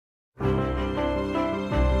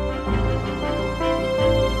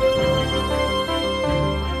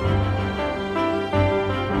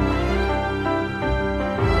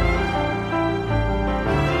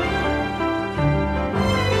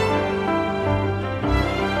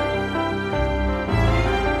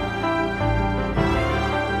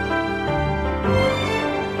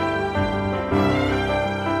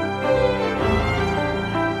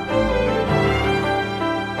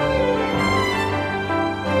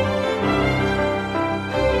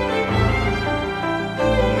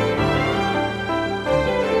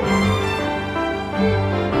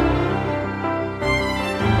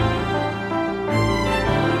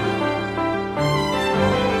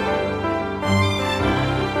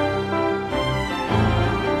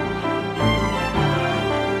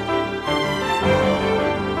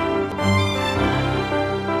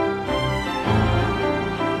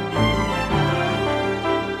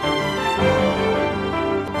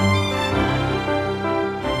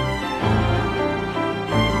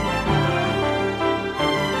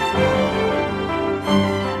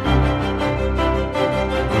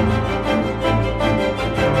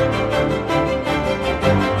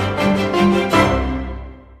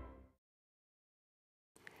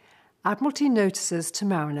Admiralty notices to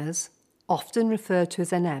mariners, often referred to as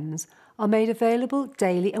NMs, are made available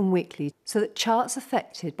daily and weekly so that charts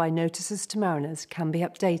affected by notices to mariners can be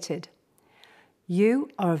updated. You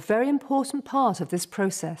are a very important part of this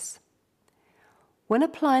process. When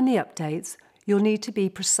applying the updates, you'll need to be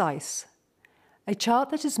precise. A chart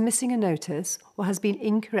that is missing a notice or has been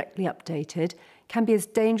incorrectly updated can be as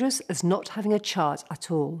dangerous as not having a chart at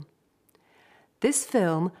all. This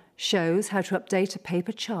film shows how to update a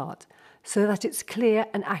paper chart so that it's clear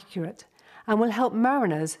and accurate and will help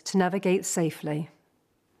mariners to navigate safely.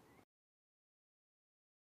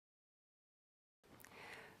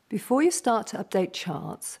 Before you start to update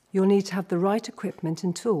charts, you'll need to have the right equipment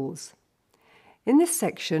and tools. In this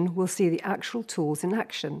section, we'll see the actual tools in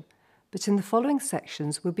action, but in the following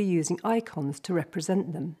sections we'll be using icons to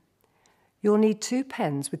represent them. You'll need 2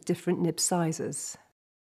 pens with different nib sizes.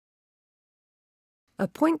 A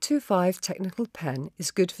 .25 technical pen is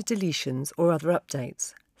good for deletions or other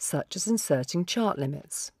updates, such as inserting chart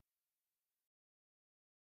limits.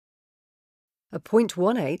 A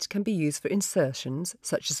 .18 can be used for insertions,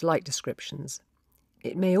 such as light descriptions.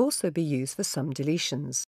 It may also be used for some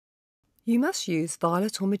deletions. You must use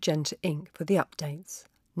violet or magenta ink for the updates,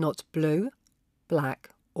 not blue, black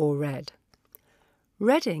or red.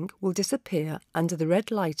 Red ink will disappear under the red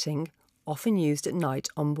lighting often used at night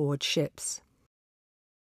on board ships.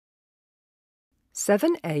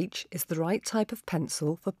 7H is the right type of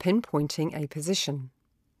pencil for pinpointing a position.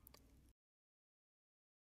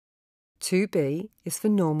 2B is for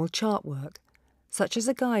normal chart work, such as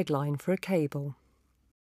a guideline for a cable.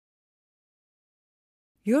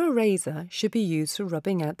 Your eraser should be used for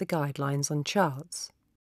rubbing out the guidelines on charts.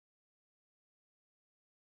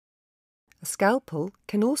 A scalpel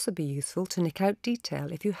can also be useful to nick out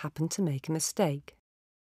detail if you happen to make a mistake.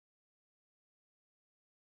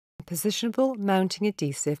 Positionable mounting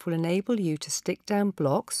adhesive will enable you to stick down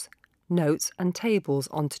blocks, notes and tables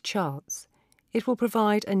onto charts. It will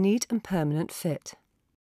provide a neat and permanent fit.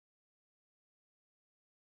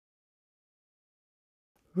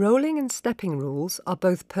 Rolling and stepping rules are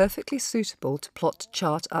both perfectly suitable to plot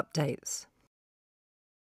chart updates.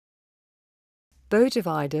 Bow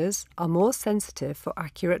dividers are more sensitive for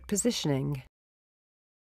accurate positioning.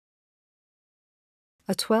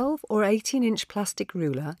 A 12 or 18-inch plastic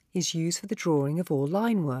ruler is used for the drawing of all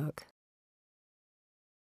line work.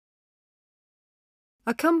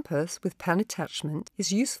 A compass with pen attachment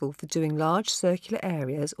is useful for doing large circular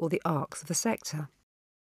areas or the arcs of a sector.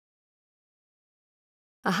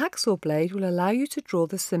 A hacksaw blade will allow you to draw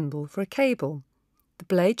the symbol for a cable. The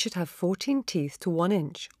blade should have 14 teeth to 1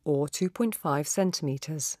 inch or 2.5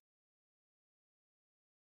 centimetres.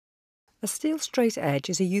 A steel straight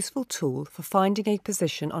edge is a useful tool for finding a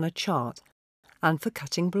position on a chart and for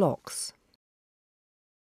cutting blocks.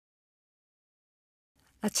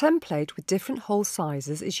 A template with different hole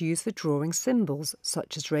sizes is used for drawing symbols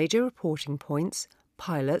such as radio reporting points,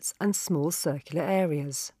 pilots and small circular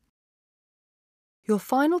areas. Your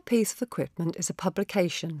final piece of equipment is a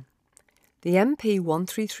publication. The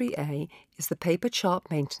MP133A is the paper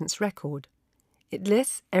chart maintenance record. It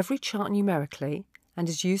lists every chart numerically and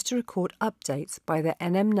is used to record updates by their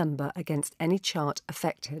NM number against any chart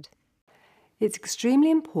affected. It's extremely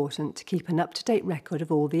important to keep an up-to-date record of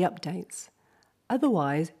all the updates.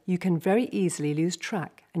 Otherwise, you can very easily lose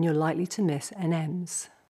track and you're likely to miss NMs.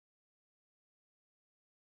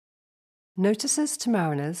 Notices to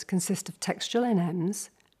mariners consist of textual NMs,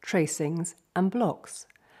 tracings and blocks.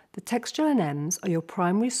 The textual NMs are your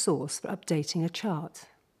primary source for updating a chart.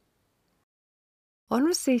 On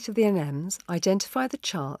receipt of the NMs, identify the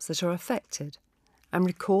charts that are affected and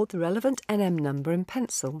record the relevant NM number in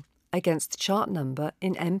pencil against the chart number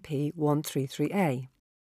in MP133A.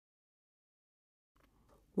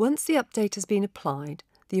 Once the update has been applied,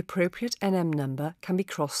 the appropriate NM number can be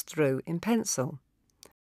crossed through in pencil.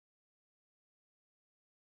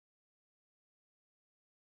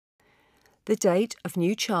 The date of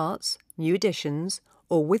new charts, new additions,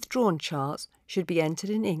 or withdrawn charts should be entered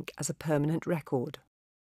in ink as a permanent record.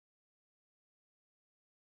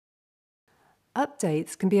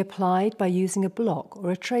 Updates can be applied by using a block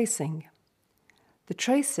or a tracing. The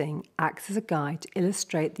tracing acts as a guide to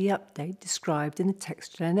illustrate the update described in the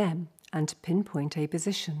textual NM and to pinpoint a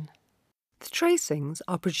position. The tracings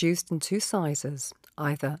are produced in 2 sizes,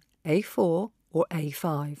 either A4 or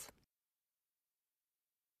A5.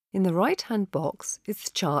 In the right-hand box is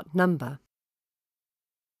the chart number.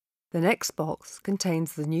 The next box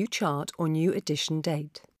contains the new chart or new edition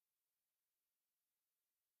date.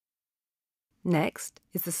 Next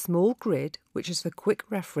is the small grid, which is for quick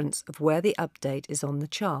reference of where the update is on the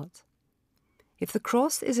chart. If the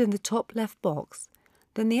cross is in the top left box,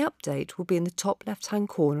 then the update will be in the top left-hand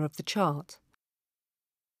corner of the chart.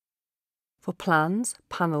 For plans,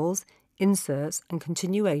 panels, inserts and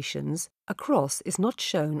continuations, a cross is not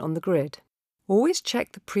shown on the grid. Always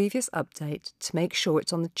check the previous update to make sure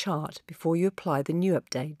it's on the chart before you apply the new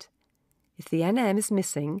update. If the NM is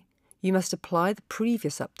missing, you must apply the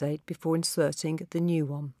previous update before inserting the new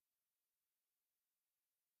one.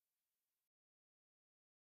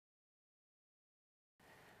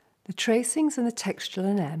 The tracings and the textual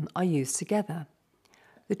NM are used together.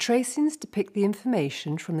 The tracings depict the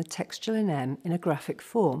information from the textual NM in a graphic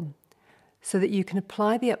form, so that you can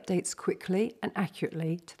apply the updates quickly and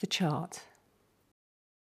accurately to the chart.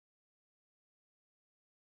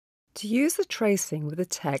 To use the tracing with the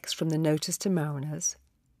text from the Notice to Mariners,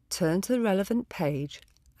 turn to the relevant page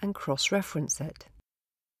and cross-reference it.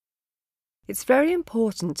 It's very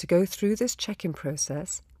important to go through this check-in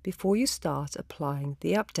process before you start applying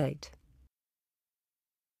the update.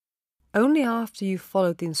 Only after you've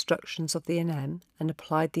followed the instructions of the NM and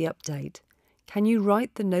applied the update can you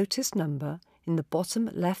write the notice number in the bottom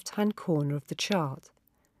left-hand corner of the chart.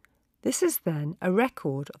 This is then a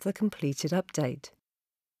record of the completed update.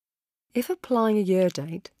 If applying a year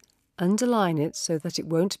date, underline it so that it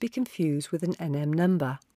won't be confused with an NM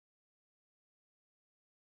number.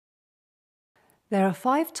 There are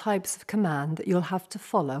 5 types of command that you'll have to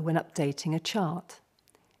follow when updating a chart: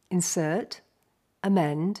 insert,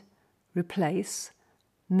 amend, replace,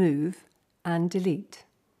 move and delete.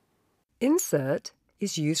 Insert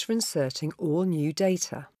is used for inserting all new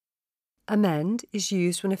data. Amend is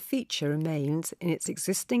used when a feature remains in its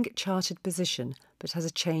existing charted position but has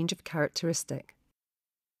a change of characteristic.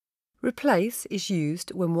 Replace is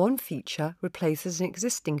used when one feature replaces an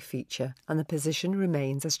existing feature and the position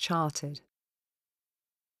remains as charted.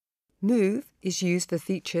 Move is used for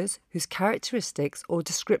features whose characteristics or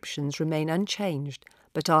descriptions remain unchanged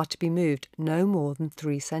but are to be moved no more than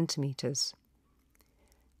 3 centimetres.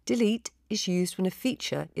 Delete is used when a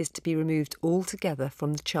feature is to be removed altogether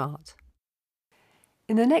from the chart.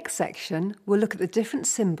 In the next section, we'll look at the different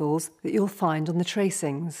symbols that you'll find on the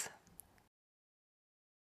tracings.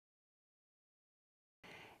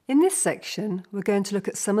 In this section, we're going to look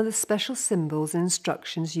at some of the special symbols and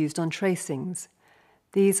instructions used on tracings.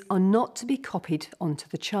 These are not to be copied onto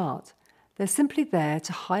the chart. They're simply there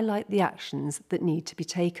to highlight the actions that need to be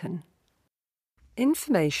taken.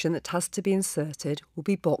 Information that has to be inserted will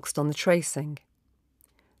be boxed on the tracing.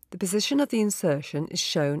 The position of the insertion is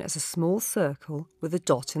shown as a small circle with a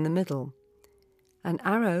dot in the middle. An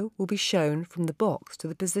arrow will be shown from the box to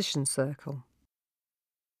the position circle.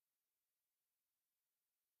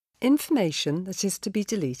 Information that is to be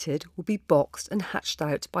deleted will be boxed and hatched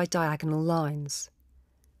out by diagonal lines.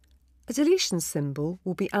 A deletion symbol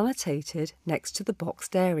will be annotated next to the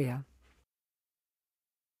boxed area.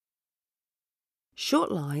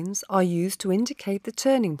 Short lines are used to indicate the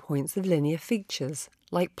turning points of linear features,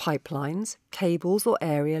 like pipelines, cables or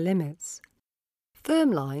area limits.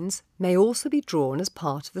 Firm lines may also be drawn as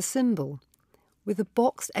part of the symbol, with a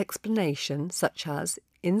boxed explanation such as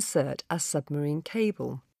insert as submarine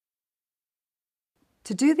cable.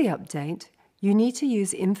 To do the update, you need to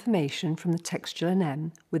use information from the textual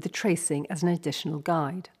NM with the tracing as an additional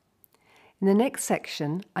guide. In the next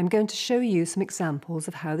section, I'm going to show you some examples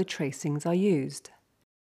of how the tracings are used.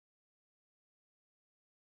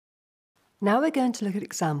 Now we're going to look at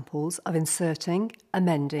examples of inserting,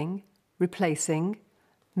 amending, replacing,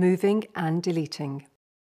 moving and deleting.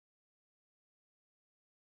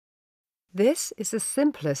 This is the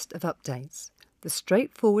simplest of updates, the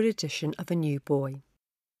straightforward addition of a new buoy.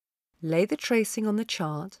 Lay the tracing on the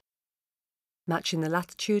chart, matching the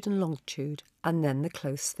latitude and longitude, and then the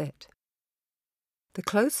close fit. The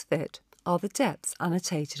close fit are the depths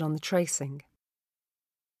annotated on the tracing.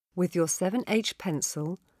 With your 7H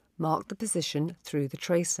pencil, mark the position through the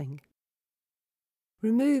tracing.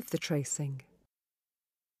 Remove the tracing.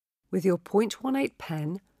 With your .18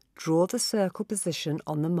 pen, draw the circle position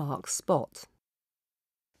on the marked spot.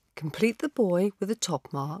 Complete the buoy with a top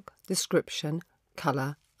mark, description,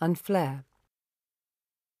 colour and flare.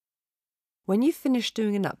 When you finish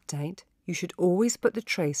doing an update, you should always put the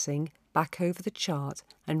tracing back over the chart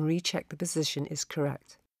and recheck the position is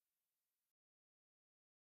correct.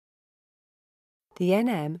 The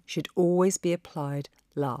NM should always be applied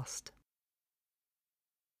last.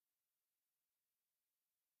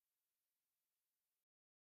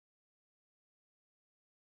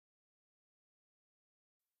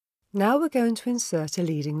 Now we're going to insert a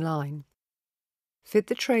leading line. Fit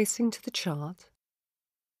the tracing to the chart.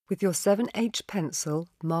 With your 7H pencil,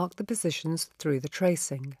 mark the positions through the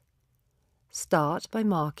tracing. Start by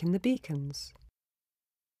marking the beacons.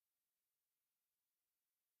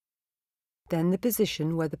 Then the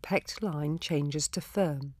position where the pecked line changes to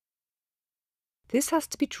firm. This has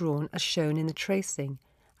to be drawn as shown in the tracing,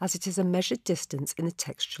 as it is a measured distance in the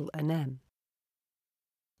textual NM.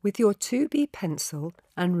 With your 2B pencil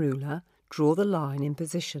and ruler, draw the line in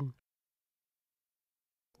position.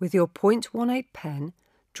 With your .18 pen,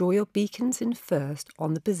 draw your beacons in first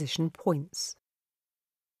on the position points.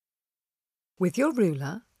 With your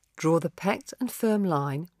ruler, draw the pecked and firm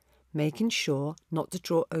line, making sure not to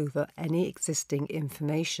draw over any existing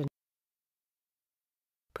information.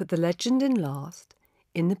 Put the legend in last,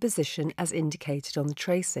 in the position as indicated on the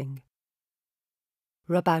tracing.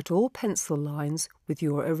 Rub out all pencil lines with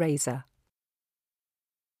your eraser.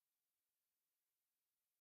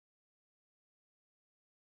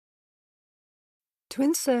 To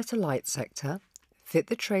insert a light sector, fit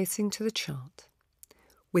the tracing to the chart.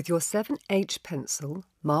 With your 7H pencil,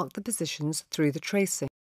 mark the positions through the tracing.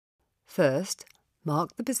 First,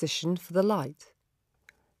 mark the position for the light.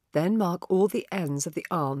 Then mark all the ends of the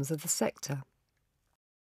arms of the sector.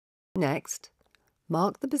 Next,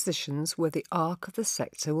 mark the positions where the arc of the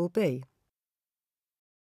sector will be.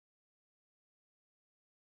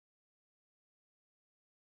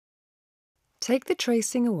 Take the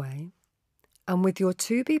tracing away, and with your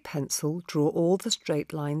 2B pencil draw all the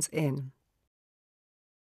straight lines in.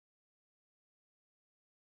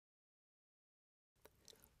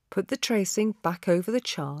 Put the tracing back over the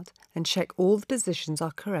chart and check all the positions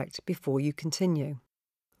are correct before you continue.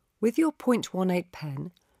 With your .18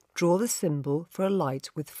 pen, draw the symbol for a light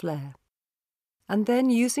with flare. And then,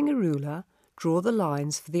 using a ruler, draw the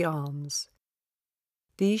lines for the arms.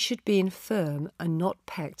 These should be in firm and not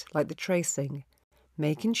pecked like the tracing,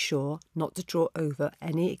 making sure not to draw over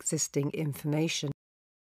any existing information.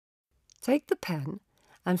 Take the pen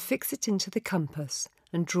and fix it into the compass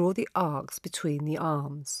and draw the arcs between the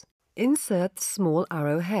arms. Insert the small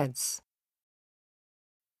arrow heads,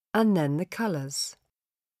 and then the colours.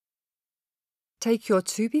 Take your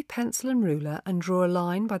 2B pencil and ruler and draw a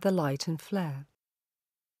line by the light and flare.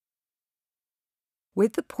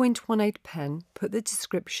 With the .18 pen, put the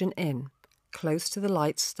description in, close to the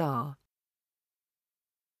light star.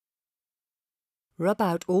 Rub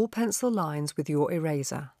out all pencil lines with your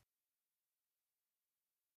eraser.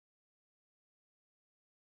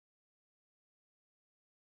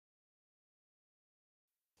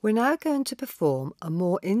 We're now going to perform a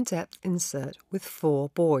more in-depth insert with 4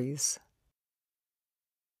 buoys.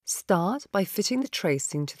 Start by fitting the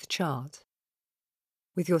tracing to the chart.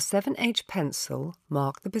 With your 7H pencil,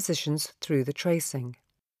 mark the positions through the tracing.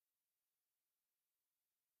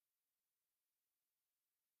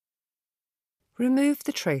 Remove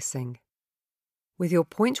the tracing. With your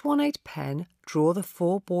 .18 pen, draw the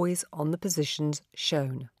 4 buoys on the positions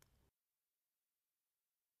shown.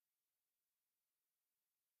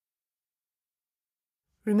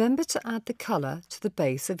 Remember to add the colour to the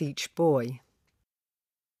base of each buoy.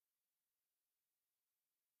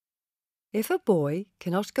 If a buoy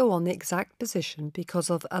cannot go on the exact position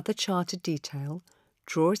because of other charted detail,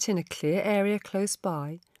 draw it in a clear area close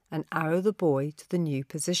by and arrow the buoy to the new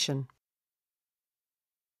position.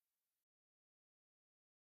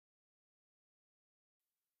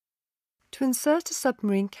 To insert a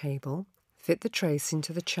submarine cable, fit the tracing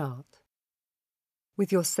to the chart.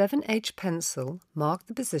 With your 7H pencil, mark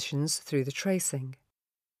the positions through the tracing.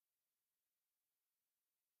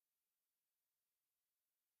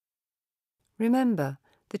 Remember,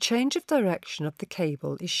 the change of direction of the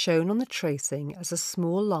cable is shown on the tracing as a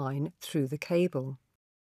small line through the cable.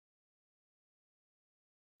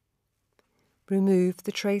 Remove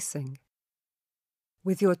the tracing.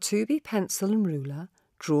 With your 2B pencil and ruler,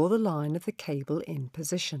 draw the line of the cable in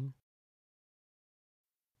position.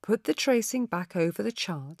 Put the tracing back over the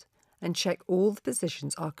chart and check all the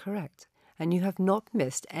positions are correct and you have not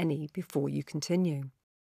missed any before you continue.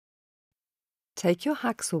 Take your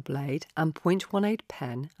hacksaw blade and .18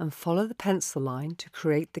 pen and follow the pencil line to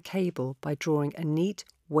create the cable by drawing a neat,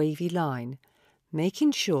 wavy line,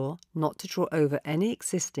 making sure not to draw over any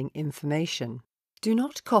existing information. Do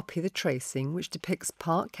not copy the tracing which depicts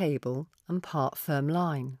part cable and part firm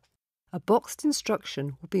line. A boxed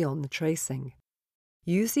instruction will be on the tracing.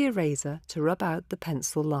 Use the eraser to rub out the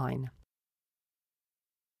pencil line.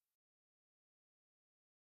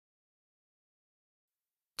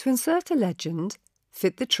 To insert a legend,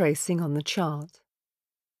 fit the tracing on the chart.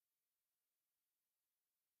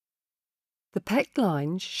 The pecked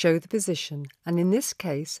lines show the position and in this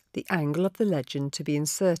case the angle of the legend to be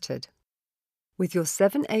inserted. With your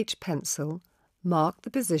 7H pencil, mark the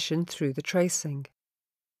position through the tracing.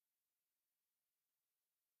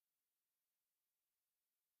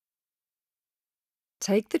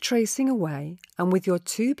 Take the tracing away and with your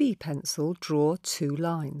 2B pencil draw 2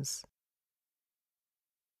 lines.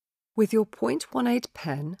 With your .18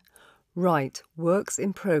 pen, write Works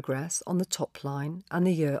in Progress on the top line and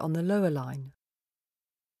the year on the lower line.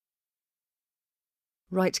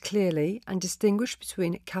 Write clearly and distinguish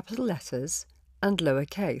between capital letters and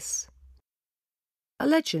lowercase. A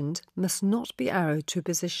legend must not be arrowed to a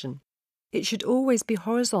position. It should always be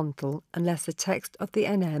horizontal unless the text of the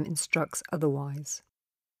NM instructs otherwise.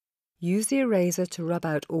 Use the eraser to rub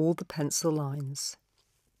out all the pencil lines.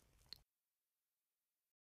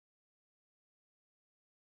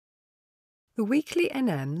 The weekly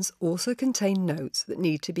NMs also contain notes that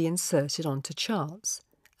need to be inserted onto charts,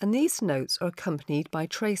 and these notes are accompanied by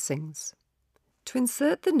tracings. To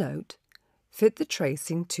insert the note, fit the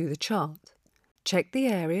tracing to the chart. Check the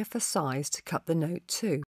area for size to cut the note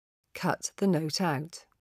to. Cut the note out.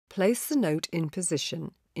 Place the note in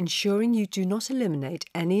position, ensuring you do not eliminate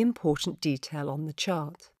any important detail on the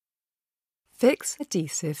chart. Fix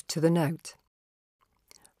adhesive to the note.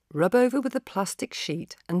 Rub over with a plastic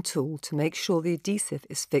sheet and tool to make sure the adhesive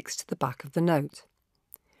is fixed to the back of the note.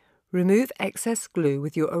 Remove excess glue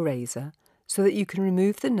with your eraser so that you can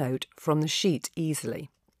remove the note from the sheet easily.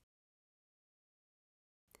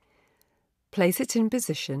 Place it in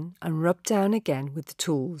position and rub down again with the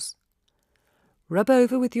tools. Rub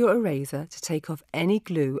over with your eraser to take off any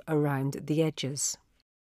glue around the edges.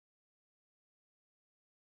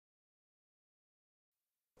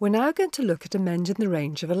 We're now going to look at amending the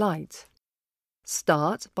range of a light.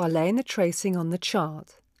 Start by laying the tracing on the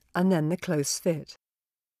chart and then the close fit.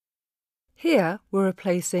 Here we're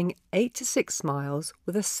replacing 8 to 6 miles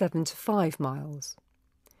with a 7 to 5 miles.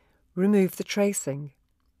 Remove the tracing.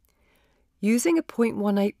 Using a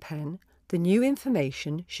 .18 pen, the new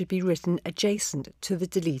information should be written adjacent to the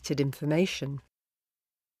deleted information.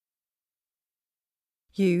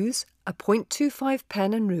 Use a .25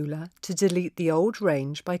 pen and ruler to delete the old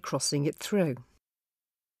range by crossing it through.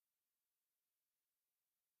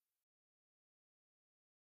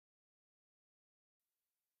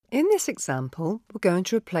 In this example, we're going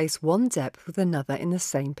to replace one depth with another in the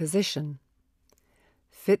same position.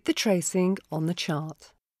 Fit the tracing on the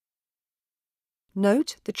chart.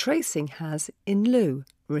 Note the tracing has "in lieu"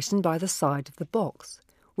 written by the side of the box,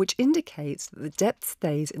 which indicates that the depth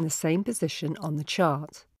stays in the same position on the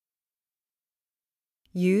chart.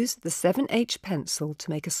 Use the 7H pencil to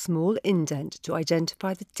make a small indent to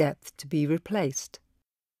identify the depth to be replaced.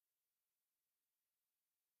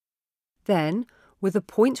 Then, with a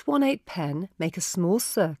 .18 pen, make a small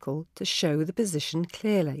circle to show the position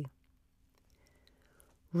clearly.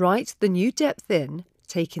 Write the new depth in,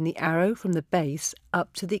 taking the arrow from the base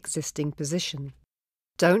up to the existing position.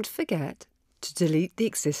 Don't forget to delete the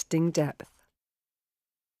existing depth.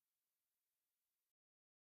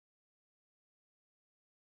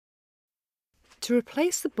 To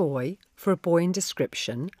replace the buoy for a buoy in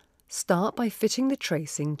description, start by fitting the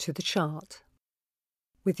tracing to the chart.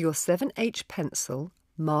 With your 7H pencil,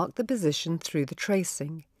 mark the position through the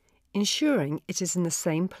tracing, ensuring it is in the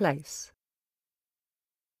same place.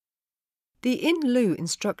 The "in lieu"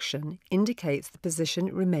 instruction indicates the position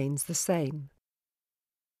remains the same.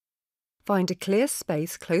 Find a clear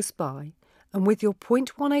space close by and with your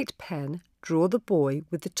 .18 pen draw the buoy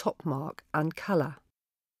with the top mark and colour.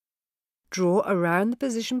 Draw around the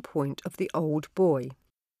position point of the old buoy.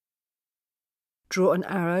 Draw an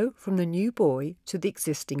arrow from the new buoy to the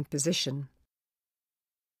existing position.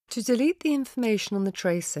 To delete the information on the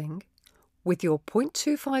tracing, with your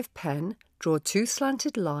 .25 pen, draw 2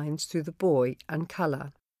 slanted lines through the buoy and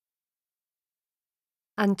colour,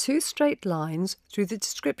 and 2 straight lines through the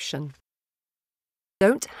description.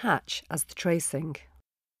 Don't hatch as the tracing.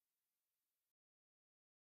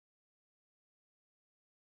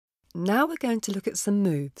 Now we're going to look at some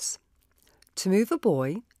moves. To move a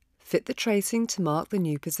buoy, fit the tracing to mark the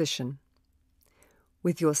new position.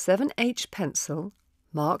 With your 7H pencil,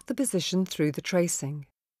 mark the position through the tracing.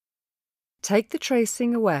 Take the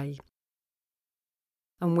tracing away,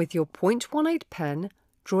 and with your .18 pen,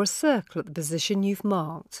 draw a circle at the position you've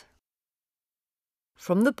marked.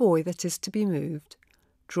 From the buoy that is to be moved,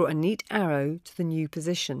 draw a neat arrow to the new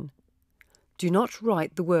position. Do not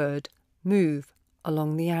write the word "move"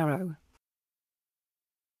 along the arrow.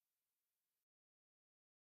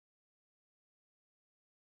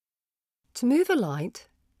 To move a light,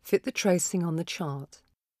 fit the tracing on the chart.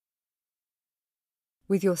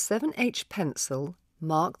 With your 7H pencil,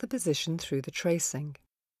 mark the position through the tracing.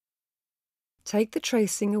 Take the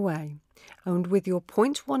tracing away, and with your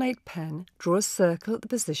 .18 pen, draw a circle at the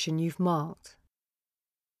position you've marked.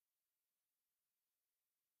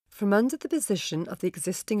 From under the position of the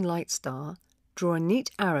existing light star, draw a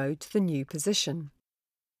neat arrow to the new position.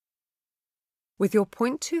 With your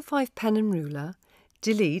 .25 pen and ruler,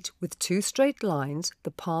 delete with 2 straight lines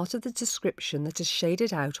the part of the description that is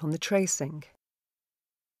shaded out on the tracing.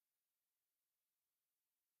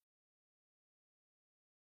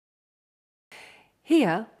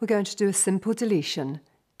 Here we're going to do a simple deletion,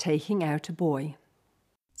 taking out a boy.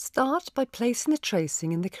 Start by placing the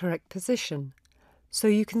tracing in the correct position, so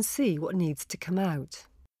you can see what needs to come out.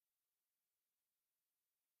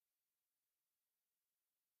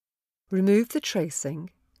 Remove the tracing,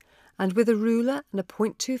 and with a ruler and a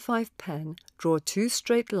 .25 pen, draw 2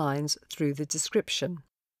 straight lines through the description.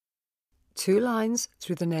 2 lines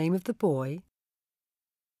through the name of the boy,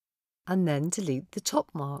 and then delete the top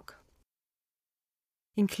mark.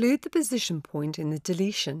 Include the position point in the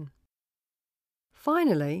deletion.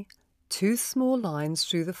 Finally, 2 small lines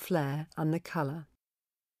through the flare and the colour.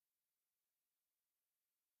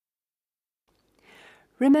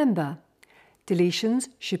 Remember, deletions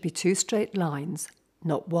should be 2 straight lines,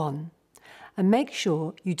 not 1, and make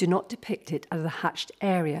sure you do not depict it as a hatched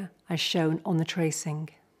area as shown on the tracing.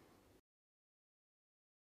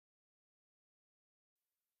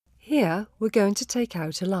 Here we're going to take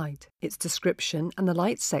out a light, its description and the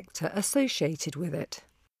light sector associated with it.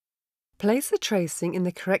 Place the tracing in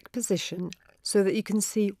the correct position so that you can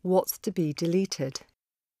see what's to be deleted.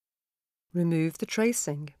 Remove the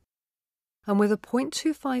tracing, and with a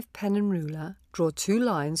 .25 pen and ruler, draw 2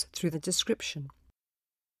 lines through the description.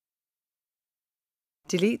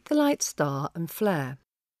 Delete the light star and flare.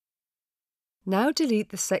 Now delete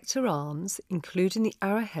the sector arms, including the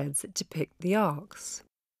arrowheads that depict the arcs.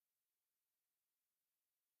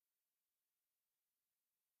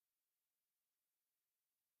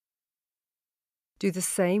 Do the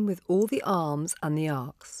same with all the arms and the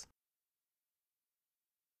arcs.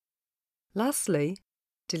 Lastly,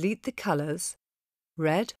 delete the colours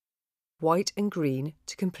red, white and green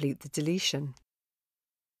to complete the deletion.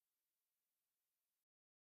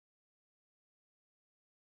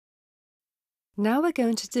 Now we're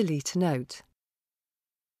going to delete a note.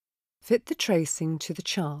 Fit the tracing to the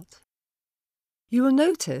chart. You will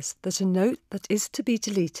notice that a note that is to be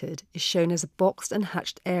deleted is shown as a boxed and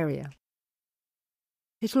hatched area.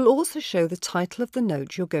 It will also show the title of the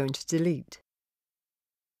note you're going to delete.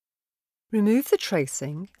 Remove the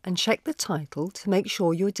tracing and check the title to make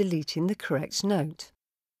sure you're deleting the correct note.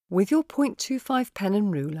 With your .25 pen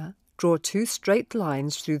and ruler, draw 2 straight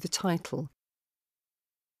lines through the title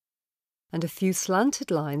and a few slanted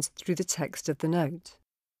lines through the text of the note.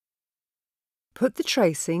 Put the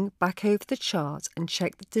tracing back over the chart and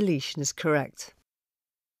check the deletion is correct.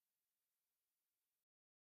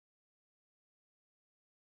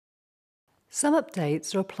 Some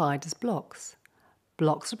updates are applied as blocks.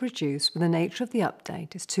 Blocks are produced when the nature of the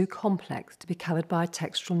update is too complex to be covered by a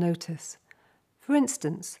textual notice. For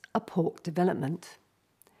instance, a pork development.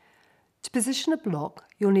 To position a block,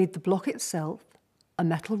 you'll need the block itself, a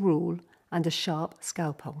metal rule, and a sharp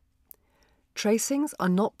scalpel. Tracings are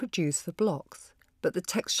not produced for blocks, but the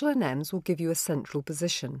textual NMs will give you a central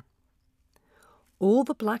position. All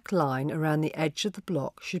the black line around the edge of the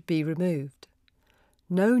block should be removed.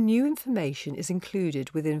 No new information is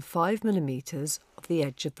included within 5 mm of the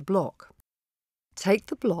edge of the block. Take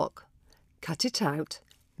the block, cut it out,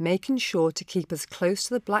 making sure to keep as close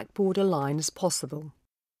to the black border line as possible.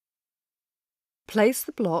 Place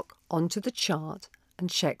the block onto the chart and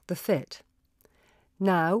check the fit.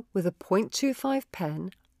 Now, with a .25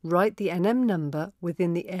 pen, write the NM number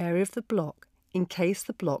within the area of the block in case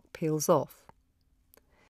the block peels off.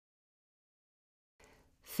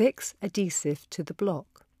 Fix adhesive to the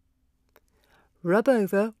block. Rub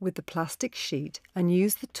over with the plastic sheet and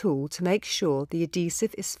use the tool to make sure the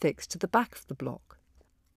adhesive is fixed to the back of the block.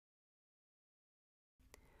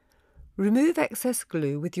 Remove excess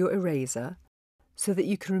glue with your eraser so that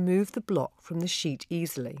you can remove the block from the sheet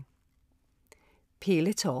easily. Peel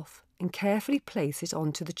it off and carefully place it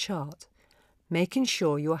onto the chart, making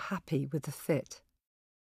sure you are happy with the fit.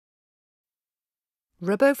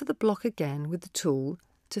 Rub over the block again with the tool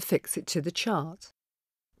to fix it to the chart.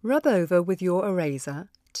 Rub over with your eraser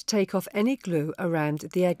to take off any glue around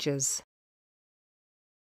the edges.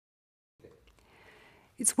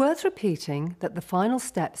 It's worth repeating that the final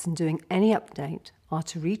steps in doing any update are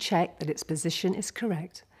to recheck that its position is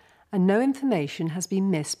correct and no information has been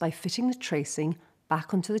missed by fitting the tracing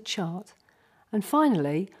back onto the chart, and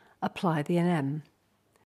finally apply the NM.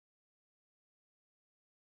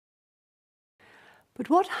 But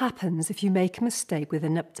what happens if you make a mistake with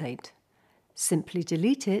an update? Simply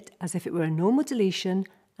delete it as if it were a normal deletion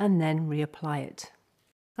and then reapply it.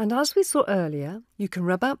 And as we saw earlier, you can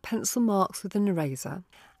rub out pencil marks with an eraser,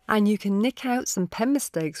 and you can nick out some pen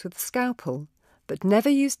mistakes with a scalpel, but never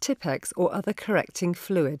use Tipp-Ex or other correcting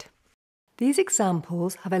fluid. These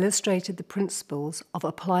examples have illustrated the principles of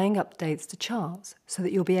applying updates to charts so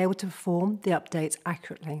that you'll be able to perform the updates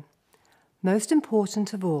accurately. Most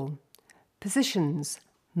important of all, positions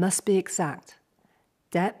must be exact.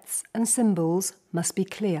 Depths and symbols must be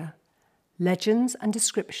clear. Legends and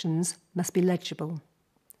descriptions must be legible.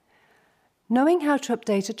 Knowing how to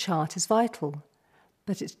update a chart is vital,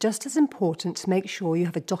 but it's just as important to make sure you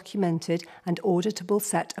have a documented and auditable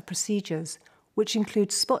set of procedures, which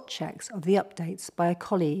includes spot checks of the updates by a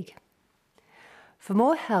colleague. For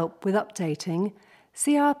more help with updating,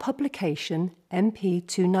 see our publication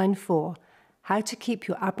MP294, How to Keep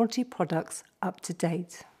Your Admiralty Products Up to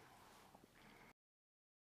Date.